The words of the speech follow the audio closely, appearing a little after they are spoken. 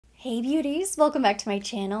Hey beauties, welcome back to my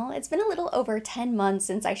channel. It's been a little over 10 months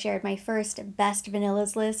since I shared my first best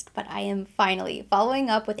vanillas list, but I am finally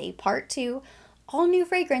following up with a part 2, all new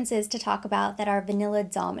fragrances to talk about that are vanilla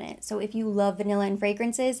dominant. So if you love vanilla and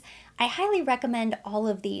fragrances, I highly recommend all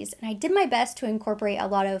of these, and I did my best to incorporate a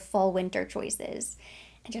lot of fall winter choices.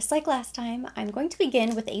 And just like last time, I'm going to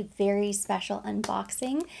begin with a very special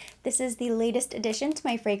unboxing. This is the latest addition to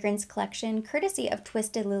my fragrance collection, courtesy of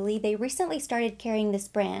Twisted Lily. They recently started carrying this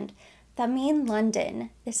brand, Thameen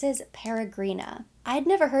London. This is Peregrina. I had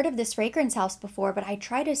never heard of this fragrance house before, but I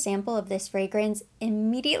tried a sample of this fragrance,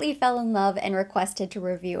 immediately fell in love, and requested to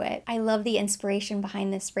review it. I love the inspiration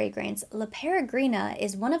behind this fragrance. La Peregrina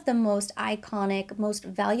is one of the most iconic, most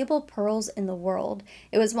valuable pearls in the world.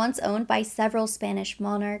 It was once owned by several Spanish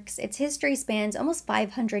monarchs. Its history spans almost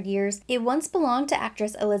 500 years. It once belonged to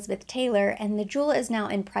actress Elizabeth Taylor, and the jewel is now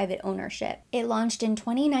in private ownership. It launched in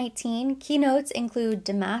 2019. Keynotes include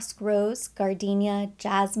damask rose, gardenia,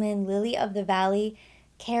 jasmine, lily of the valley,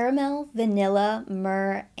 caramel, vanilla,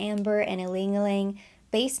 myrrh, amber, and ylang-ylang.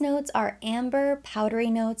 Base notes are amber,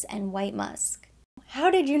 powdery notes, and white musk.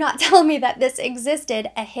 How did you not tell me that this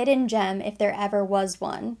existed, a hidden gem if there ever was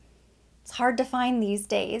one? It's hard to find these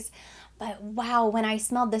days, but wow, when I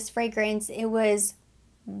smelled this fragrance, it was,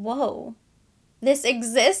 whoa, this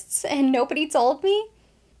exists and nobody told me?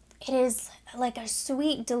 It is like a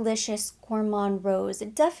sweet, delicious gourmand rose.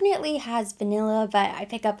 It definitely has vanilla, but I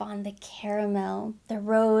pick up on the caramel, the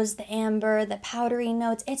rose, the amber, the powdery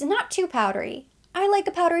notes. It's not too powdery. I like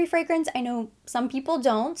a powdery fragrance. I know some people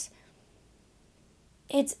don't.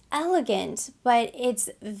 It's elegant, but it's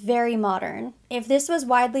very modern. If this was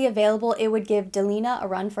widely available, it would give Delina a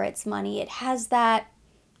run for its money. It has that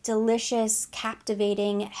delicious,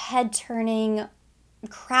 captivating, head-turning,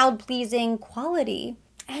 crowd-pleasing quality.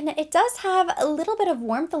 And it does have a little bit of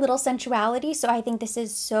warmth, a little sensuality, so I think this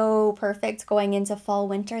is so perfect going into fall,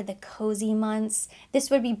 winter, the cozy months. This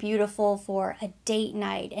would be beautiful for a date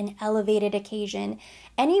night, an elevated occasion,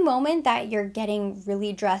 any moment that you're getting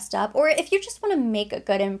really dressed up, or if you just want to make a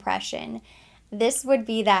good impression. This would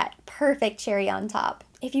be that perfect cherry on top.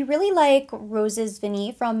 If you really like Roses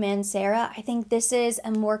Vanille from Mancera, I think this is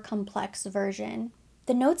a more complex version.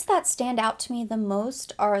 The notes that stand out to me the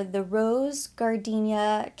most are the rose,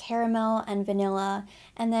 gardenia, caramel, and vanilla,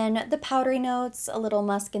 and then the powdery notes, a little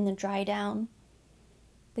musk in the dry down.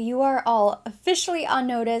 But you are all officially on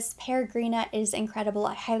notice. Peregrina is incredible.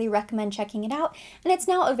 I highly recommend checking it out, and it's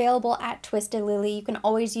now available at Twisted Lily. You can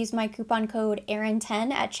always use my coupon code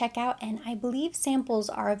Erin10 at checkout, and I believe samples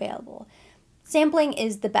are available. Sampling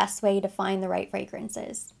is the best way to find the right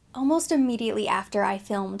fragrances. Almost immediately after I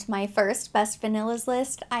filmed my first Best Vanillas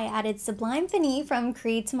list, I added Sublime Vanille from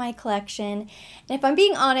Creed to my collection. And if I'm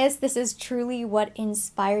being honest, this is truly what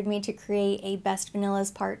inspired me to create a Best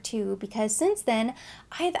Vanillas Part 2, because since then,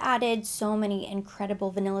 I've added so many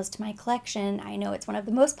incredible vanillas to my collection. I know it's one of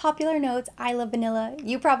the most popular notes. I love vanilla.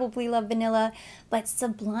 You probably love vanilla. But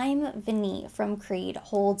Sublime Vanille from Creed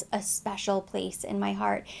holds a special place in my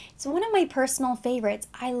heart. It's one of my personal favorites.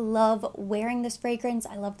 I love wearing this fragrance.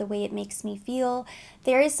 I love the way it makes me feel.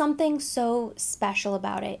 There is something so special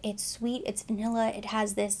about it. It's sweet, it's vanilla, it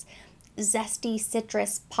has this zesty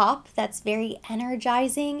citrus pop that's very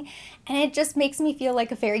energizing, and it just makes me feel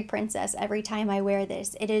like a fairy princess every time I wear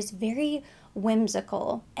this. It is very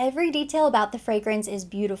whimsical. Every detail about the fragrance is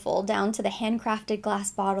beautiful, down to the handcrafted glass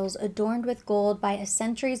bottles adorned with gold by a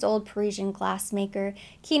centuries-old Parisian glassmaker.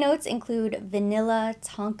 Keynotes include vanilla,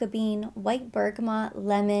 tonka bean, white bergamot,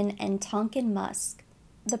 lemon, and Tonkin musk.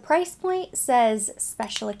 The price point says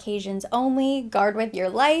special occasions only, guard with your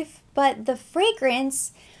life, but the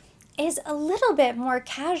fragrance is a little bit more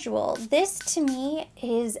casual. This to me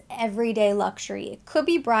is everyday luxury. It could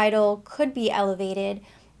be bridal, could be elevated,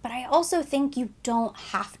 but I also think you don't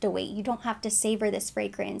have to wait. You don't have to savor this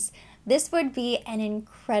fragrance. This would be an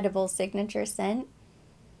incredible signature scent.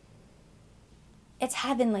 It's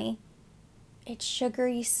heavenly. It's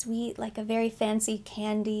sugary sweet, like a very fancy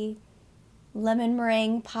candy. Lemon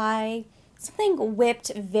meringue pie, something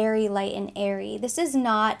whipped, very light and airy. This is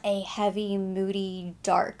not a heavy, moody,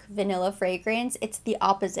 dark vanilla fragrance. It's the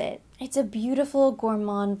opposite. It's a beautiful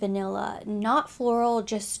gourmand vanilla, not floral,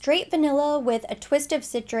 just straight vanilla with a twist of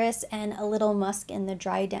citrus and a little musk in the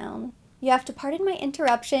dry down. You have to pardon my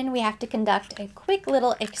interruption. We have to conduct a quick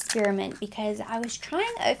little experiment because I was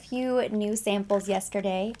trying a few new samples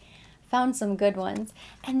yesterday, found some good ones,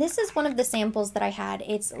 and this is one of the samples that I had.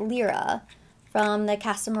 It's Lyra from the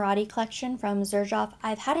Casamarati collection from Xerjoff.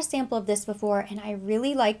 I've had a sample of this before and I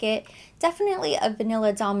really like it. Definitely a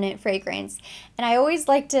vanilla dominant fragrance. And I always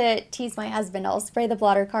like to tease my husband. I'll spray the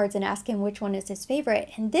blotter cards and ask him which one is his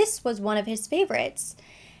favorite. And this was one of his favorites.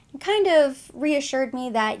 It kind of reassured me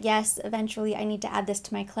that yes, eventually I need to add this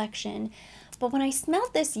to my collection. But when I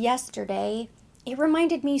smelled this yesterday, it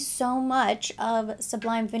reminded me so much of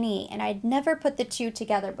Sublime Vanille, and I'd never put the two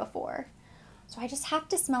together before. So I just have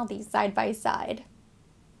to smell these side by side.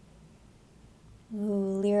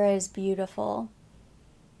 Ooh, Lyra is beautiful.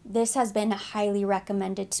 This has been highly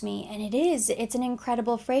recommended to me, and it's an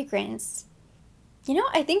incredible fragrance. You know,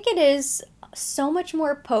 I think it is so much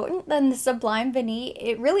more potent than the Sublime Vanille.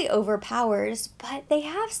 It really overpowers, but they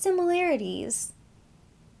have similarities.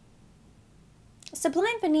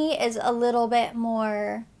 Sublime Vanille is a little bit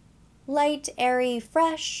more light, airy,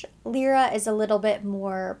 fresh. Lyra is a little bit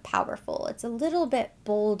more powerful. It's a little bit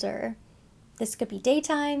bolder. This could be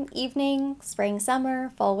daytime, evening, spring,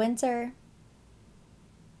 summer, fall, winter.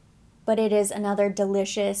 But it is another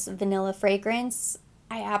delicious vanilla fragrance.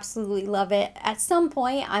 I absolutely love it. At some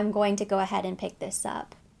point, I'm going to go ahead and pick this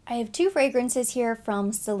up. I have two fragrances here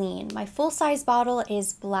from Celine. My full-size bottle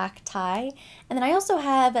is Black Tie, and then I also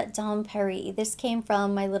have Dom Perry. This came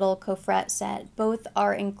from my little coffret set. Both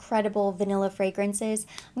are incredible vanilla fragrances.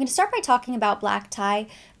 I'm going to start by talking about Black Tie.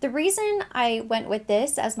 The reason I went with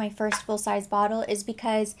this as my first full-size bottle is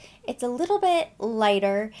because it's a little bit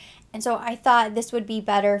lighter, and so I thought this would be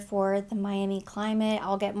better for the Miami climate.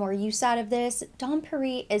 I'll get more use out of this. Dom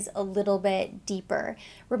Perry is a little bit deeper.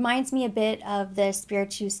 Reminds me a bit of the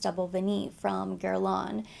Spiritueux Double Vanille from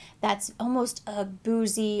Guerlain. That's almost a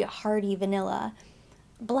boozy, hearty vanilla.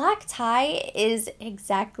 Black Tie is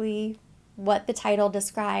exactly what the title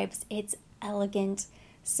describes. It's elegant,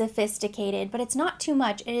 sophisticated, but it's not too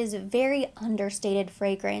much. It is a very understated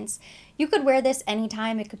fragrance. You could wear this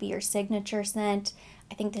anytime. It could be your signature scent.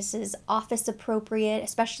 I think this is office appropriate,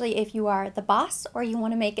 especially if you are the boss or you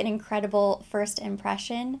want to make an incredible first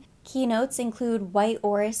impression. Key notes include white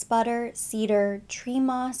orris butter, cedar, tree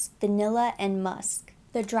moss, vanilla, and musk.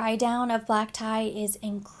 The dry down of Black Tie is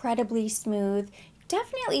incredibly smooth. You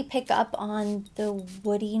definitely pick up on the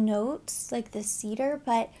woody notes like the cedar,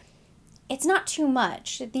 but it's not too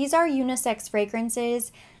much. These are unisex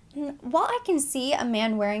fragrances. And while I can see a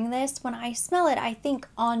man wearing this, when I smell it, I think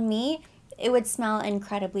on me, it would smell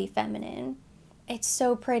incredibly feminine. It's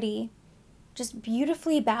so pretty. Just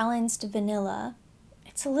beautifully balanced vanilla.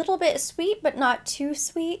 It's a little bit sweet, but not too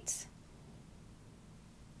sweet.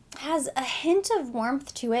 Has a hint of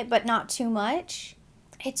warmth to it, but not too much.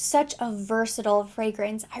 It's such a versatile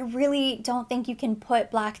fragrance. I really don't think you can put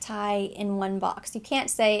Black Tie in one box. You can't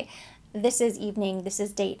say, this is evening, this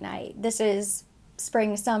is date night, this is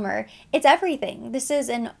spring, summer. It's everything. This is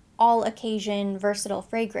an all-occasion versatile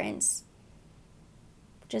fragrance,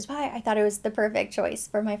 which is why I thought it was the perfect choice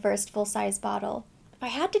for my first full-size bottle. If I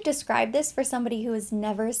had to describe this for somebody who has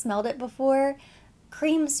never smelled it before,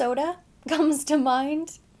 cream soda comes to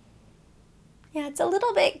mind. Yeah, it's a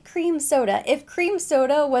little bit cream soda. If cream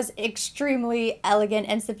soda was extremely elegant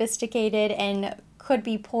and sophisticated and could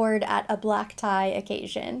be poured at a Black Tie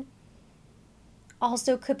occasion.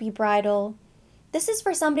 Also could be bridal. This is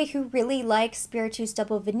for somebody who really likes Spiritueux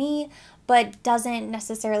Double Vanille, but doesn't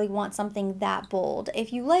necessarily want something that bold.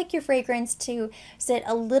 If you like your fragrance to sit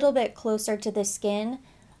a little bit closer to the skin,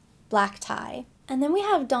 Black Tie. And then we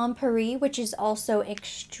have Dom Perry, which is also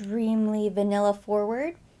extremely vanilla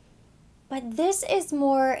forward. But this is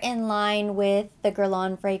more in line with the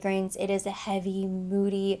Guerlain fragrance. It is a heavy,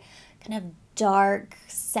 moody, kind of dark,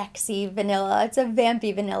 sexy vanilla. It's a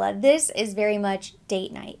vampy vanilla. This is very much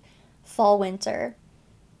date night, fall, winter,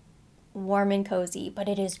 warm and cozy, but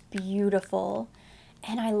it is beautiful.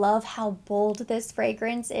 And I love how bold this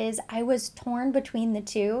fragrance is. I was torn between the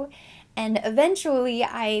two, and eventually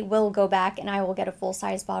I will go back and I will get a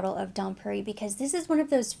full-size bottle of Dom Perry because this is one of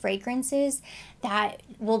those fragrances that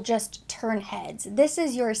will just turn heads. This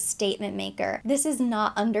is your statement maker. This is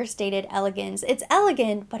not understated elegance. It's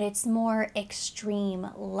elegant, but it's more extreme,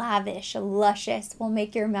 lavish, luscious, will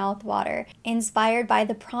make your mouth water. Inspired by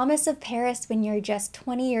the promise of Paris when you're just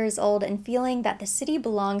 20 years old and feeling that the city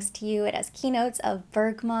belongs to you, it has keynotes of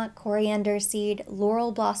bergamot, coriander seed,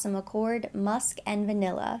 laurel blossom accord, musk, and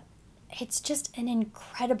vanilla. It's just an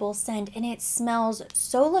incredible scent, and it smells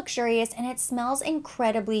so luxurious, and it smells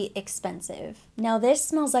incredibly expensive. Now this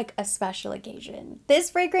smells like a special occasion. This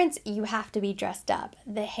fragrance, you have to be dressed up.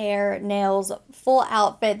 The hair, nails, full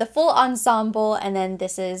outfit, the full ensemble, and then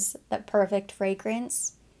this is the perfect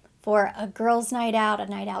fragrance for a girls' night out, a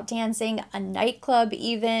night out dancing, a nightclub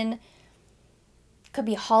even. Could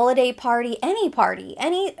be holiday party,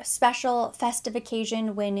 any special festive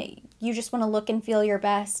occasion when you just want to look and feel your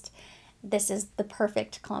best. This is the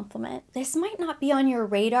perfect complement. This might not be on your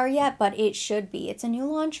radar yet, but it should be. It's a new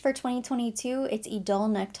launch for 2022. It's Idole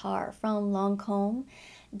Nectar from Lancôme.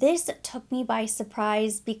 This took me by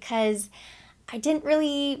surprise because I didn't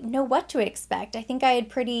really know what to expect. I think I had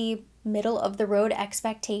pretty middle of the road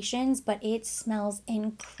expectations, but it smells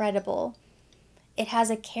incredible. It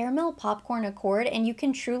has a caramel popcorn accord, and you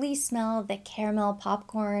can truly smell the caramel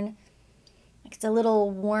popcorn. It's a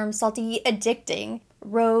little warm, salty, addicting.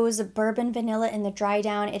 Rose, bourbon, vanilla in the dry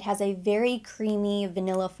down. It has a very creamy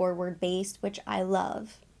vanilla forward base, which I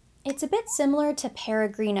love. It's a bit similar to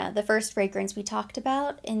Peregrina, the first fragrance we talked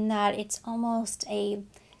about, in that it's almost a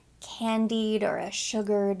candied or a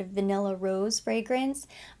sugared vanilla rose fragrance.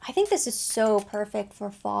 I think this is so perfect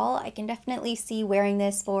for fall. I can definitely see wearing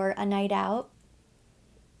this for a night out.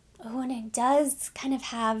 Oh, and it does kind of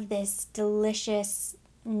have this delicious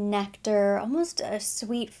nectar, almost a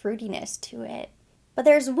sweet fruitiness to it. But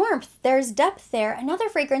there's warmth, there's depth there. Another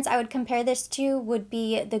fragrance I would compare this to would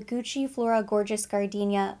be the Gucci Flora Gorgeous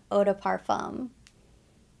Gardenia Eau de Parfum.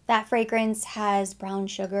 That fragrance has brown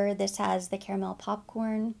sugar. This has the caramel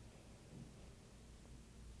popcorn.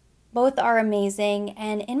 Both are amazing,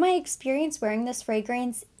 and in my experience wearing this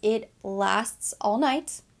fragrance, it lasts all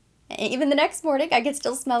night. Even the next morning, I could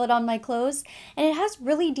still smell it on my clothes, and it has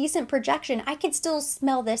really decent projection. I could still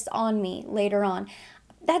smell this on me later on.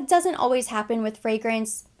 That doesn't always happen with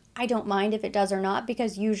fragrance. I don't mind if it does or not,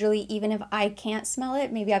 because usually even if I can't smell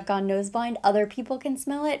it, maybe I've gone nose blind, other people can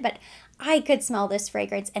smell it, but I could smell this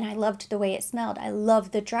fragrance, and I loved the way it smelled. I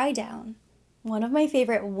love the dry down. One of my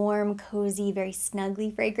favorite warm, cozy, very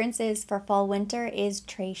snuggly fragrances for fall winter is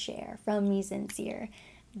Très Cher from Mise en Cire.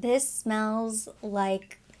 This smells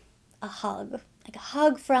like a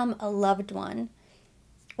hug from a loved one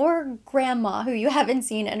or grandma who you haven't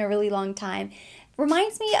seen in a really long time.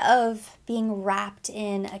 Reminds me of being wrapped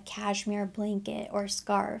in a cashmere blanket or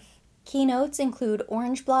scarf. Keynotes include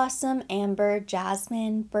orange blossom, amber,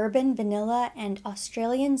 jasmine, bourbon, vanilla, and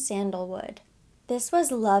Australian sandalwood. This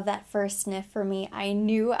was love at first sniff for me. I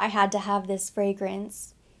knew I had to have this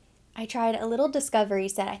fragrance. I tried a little discovery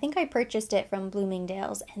set. I think I purchased it from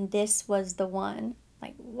Bloomingdale's, and this was the one.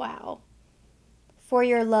 Like, wow. For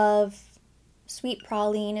Your Love, Sweet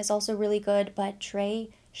Praline is also really good, but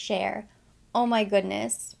Très Cher, oh my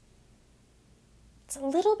goodness. It's a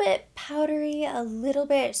little bit powdery, a little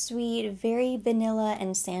bit sweet, very vanilla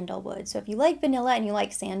and sandalwood. So if you like vanilla and you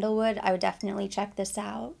like sandalwood, I would definitely check this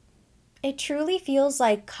out. It truly feels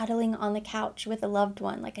like cuddling on the couch with a loved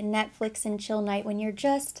one, like a Netflix and chill night when you're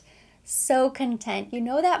just so content. You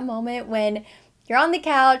know that moment when you're on the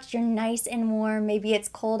couch, you're nice and warm, maybe it's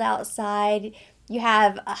cold outside, you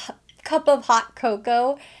have a cup of hot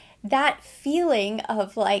cocoa. That feeling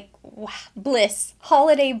of like bliss,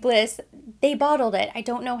 holiday bliss, they bottled it. I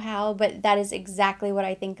don't know how, but that is exactly what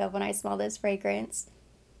I think of when I smell this fragrance.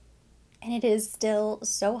 And it is still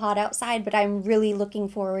so hot outside, but I'm really looking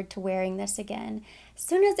forward to wearing this again. As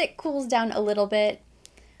soon as it cools down a little bit,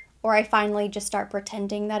 or I finally just start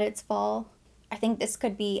pretending that it's fall. I think this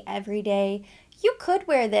could be every day. You could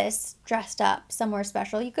wear this dressed up somewhere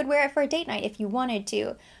special. You could wear it for a date night if you wanted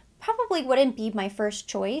to. Probably wouldn't be my first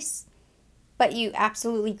choice, but you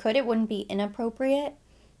absolutely could. It wouldn't be inappropriate.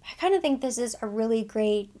 I kind of think this is a really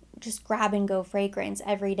great just grab and go fragrance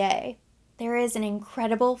every day. There is an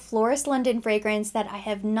incredible Florist London fragrance that I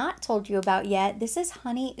have not told you about yet. This is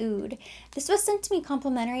Honey Oud. This was sent to me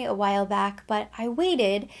complimentary a while back, but I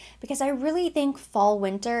waited because I really think fall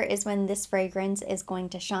winter is when this fragrance is going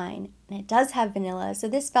to shine. And it does have vanilla, so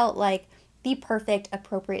this felt like the perfect,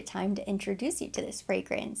 appropriate time to introduce you to this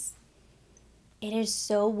fragrance. It is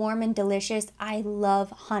so warm and delicious. I love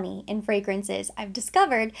honey in fragrances. I've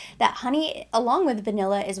discovered that honey, along with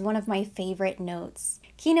vanilla, is one of my favorite notes.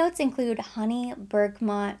 Keynotes include honey,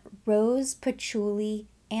 bergamot, rose, patchouli,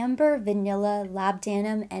 amber, vanilla,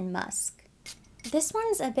 labdanum, and musk. This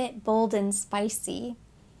one's a bit bold and spicy.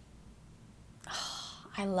 Oh,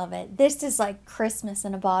 I love it. This is like Christmas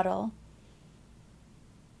in a bottle.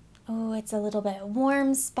 Oh, it's a little bit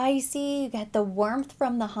warm, spicy. You get the warmth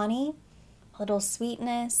from the honey, a little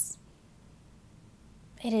sweetness.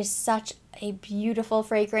 It is such a beautiful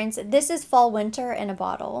fragrance. This is fall winter in a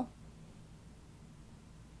bottle.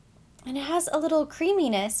 And it has a little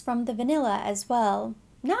creaminess from the vanilla as well.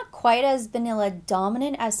 Not quite as vanilla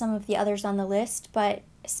dominant as some of the others on the list, but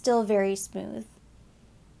still very smooth.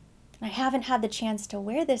 I haven't had the chance to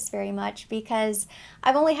wear this very much because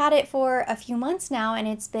I've only had it for a few months now and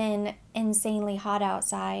it's been insanely hot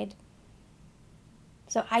outside.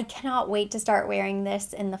 So I cannot wait to start wearing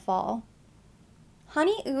this in the fall.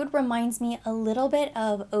 Honey Oud reminds me a little bit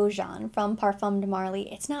of Ojan from Parfum de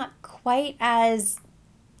Marly. It's not quite as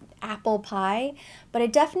apple pie, but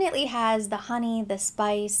it definitely has the honey, the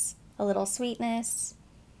spice, a little sweetness.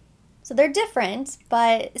 So they're different,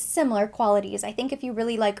 but similar qualities. I think if you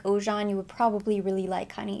really like Ojan, you would probably really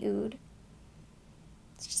like Honey Oud.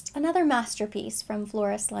 It's just another masterpiece from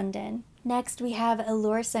Florist London. Next, we have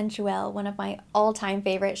Allure Sensuelle, one of my all-time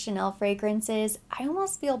favorite Chanel fragrances. I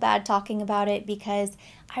almost feel bad talking about it because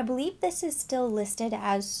I believe this is still listed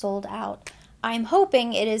as sold out. I'm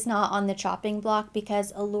hoping it is not on the chopping block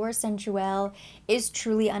because Allure Sensuelle is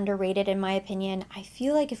truly underrated in my opinion. I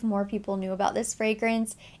feel like if more people knew about this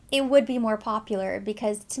fragrance, it would be more popular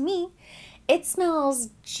because to me, it smells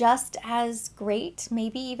just as great,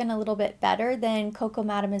 maybe even a little bit better than Coco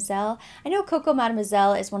Mademoiselle. I know Coco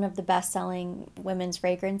Mademoiselle is one of the best-selling women's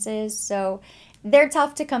fragrances, so they're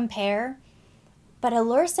tough to compare. But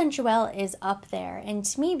Allure Sensuelle is up there, and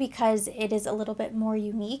to me, because it is a little bit more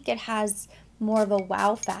unique, it has more of a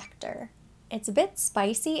wow factor. It's a bit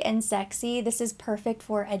spicy and sexy. This is perfect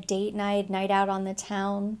for a date night, night out on the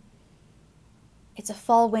town. It's a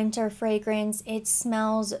fall-winter fragrance. It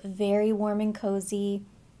smells very warm and cozy,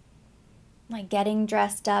 like getting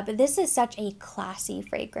dressed up. This is such a classy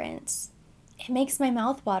fragrance. It makes my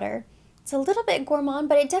mouth water. It's a little bit gourmand,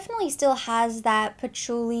 but it definitely still has that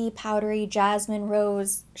patchouli, powdery, jasmine,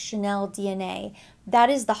 rose, Chanel DNA. That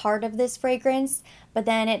is the heart of this fragrance, but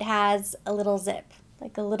then it has a little zip,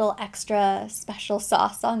 like a little extra special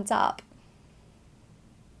sauce on top.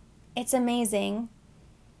 It's amazing.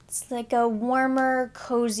 It's like a warmer,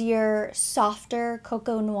 cozier, softer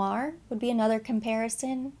Coco Noir would be another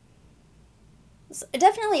comparison. It's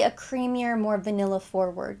definitely a creamier, more vanilla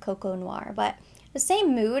forward Coco Noir, but the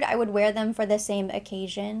same mood. I would wear them for the same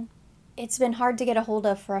occasion. It's been hard to get a hold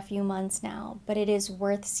of for a few months now, but it is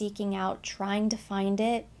worth seeking out, trying to find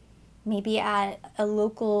it, maybe at a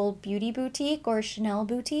local beauty boutique or Chanel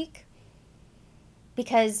boutique,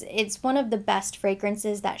 because it's one of the best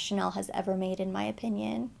fragrances that Chanel has ever made, in my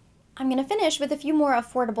opinion. I'm going to finish with a few more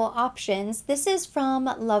affordable options. This is from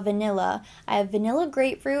La Vanilla. I have Vanilla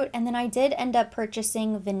Grapefruit, and then I did end up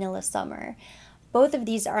purchasing Vanilla Summer. Both of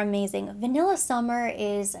these are amazing. Vanilla Summer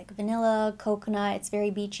is like vanilla, coconut. It's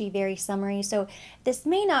very beachy, very summery. So this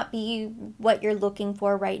may not be what you're looking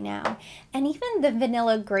for right now. And even the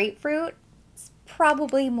Vanilla Grapefruit is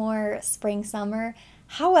probably more spring, summer.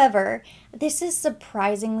 However, this is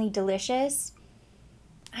surprisingly delicious.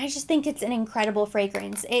 I just think it's an incredible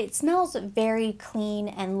fragrance. It smells very clean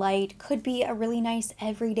and light. Could be a really nice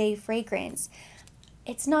everyday fragrance.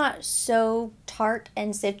 It's not so tart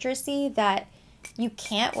and citrusy that you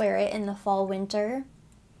can't wear it in the fall, winter.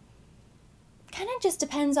 Kind of just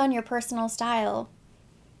depends on your personal style.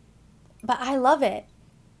 But I love it.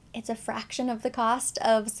 It's a fraction of the cost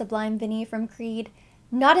of Sublime Vinny from Creed.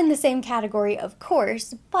 Not in the same category, of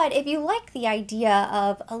course, but if you like the idea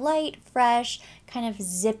of a light, fresh, kind of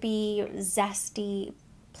zippy, zesty,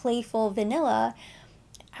 playful vanilla,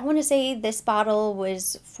 I want to say this bottle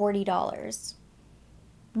was $40.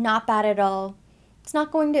 Not bad at all. It's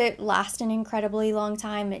not going to last an incredibly long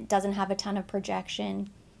time. It doesn't have a ton of projection.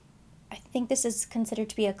 I think this is considered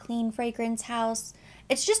to be a clean fragrance house.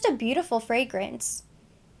 It's just a beautiful fragrance.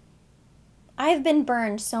 I've been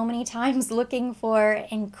burned so many times looking for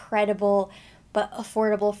incredible but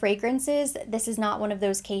affordable fragrances. This is not one of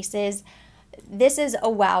those cases. This is a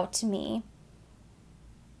wow to me.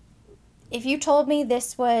 If you told me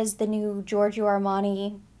this was the new Giorgio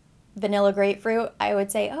Armani Vanilla Grapefruit, I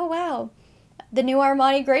would say, oh wow, the new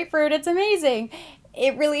Armani Grapefruit, it's amazing.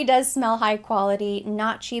 It really does smell high quality,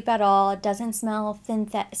 not cheap at all. It doesn't smell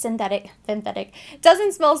synthetic,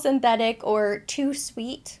 doesn't smell synthetic or too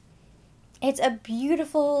sweet. It's a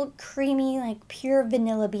beautiful, creamy, like pure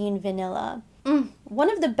vanilla bean vanilla.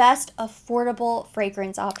 One of the best affordable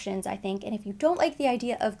fragrance options, I think. And if you don't like the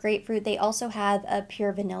idea of grapefruit, they also have a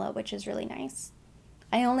pure vanilla, which is really nice.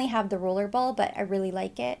 I only have the rollerball, but I really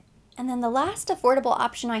like it. And then the last affordable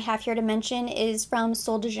option I have here to mention is from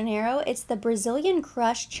Sol de Janeiro. It's the Brazilian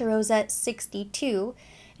Crush Cheirosa 62.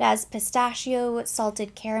 It has pistachio,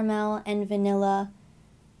 salted caramel, and vanilla,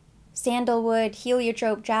 sandalwood,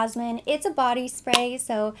 heliotrope, jasmine. It's a body spray,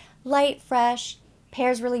 so light, fresh,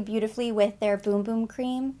 pairs really beautifully with their Boom Boom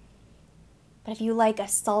cream. But if you like a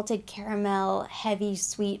salted caramel, heavy,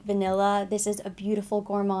 sweet vanilla, this is a beautiful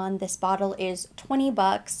gourmand. This bottle is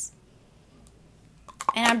 $20.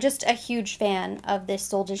 And I'm just a huge fan of this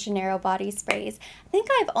Sol de Janeiro body sprays. I think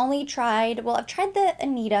I've only tried, well, I've tried the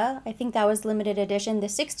Anita. I think that was limited edition, the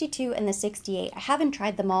 62 and the 68. I haven't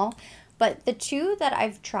tried them all, But the two that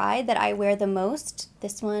I've tried that I wear the most,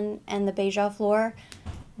 this one and the Beige Fleur,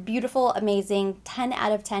 beautiful, amazing, 10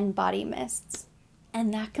 out of 10 body mists.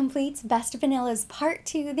 And that completes Best Vanillas Part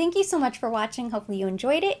 2. Thank you so much for watching. Hopefully you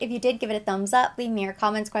enjoyed it. If you did, give it a thumbs up. Leave me your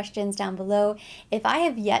comments, questions down below. If I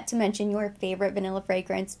have yet to mention your favorite vanilla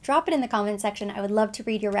fragrance, drop it in the comment section. I would love to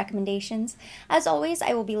read your recommendations. As always,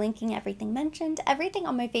 I will be linking everything mentioned. Everything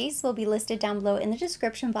on my face will be listed down below in the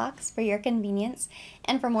description box for your convenience.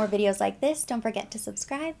 And for more videos like this, don't forget to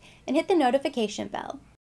subscribe and hit the notification bell.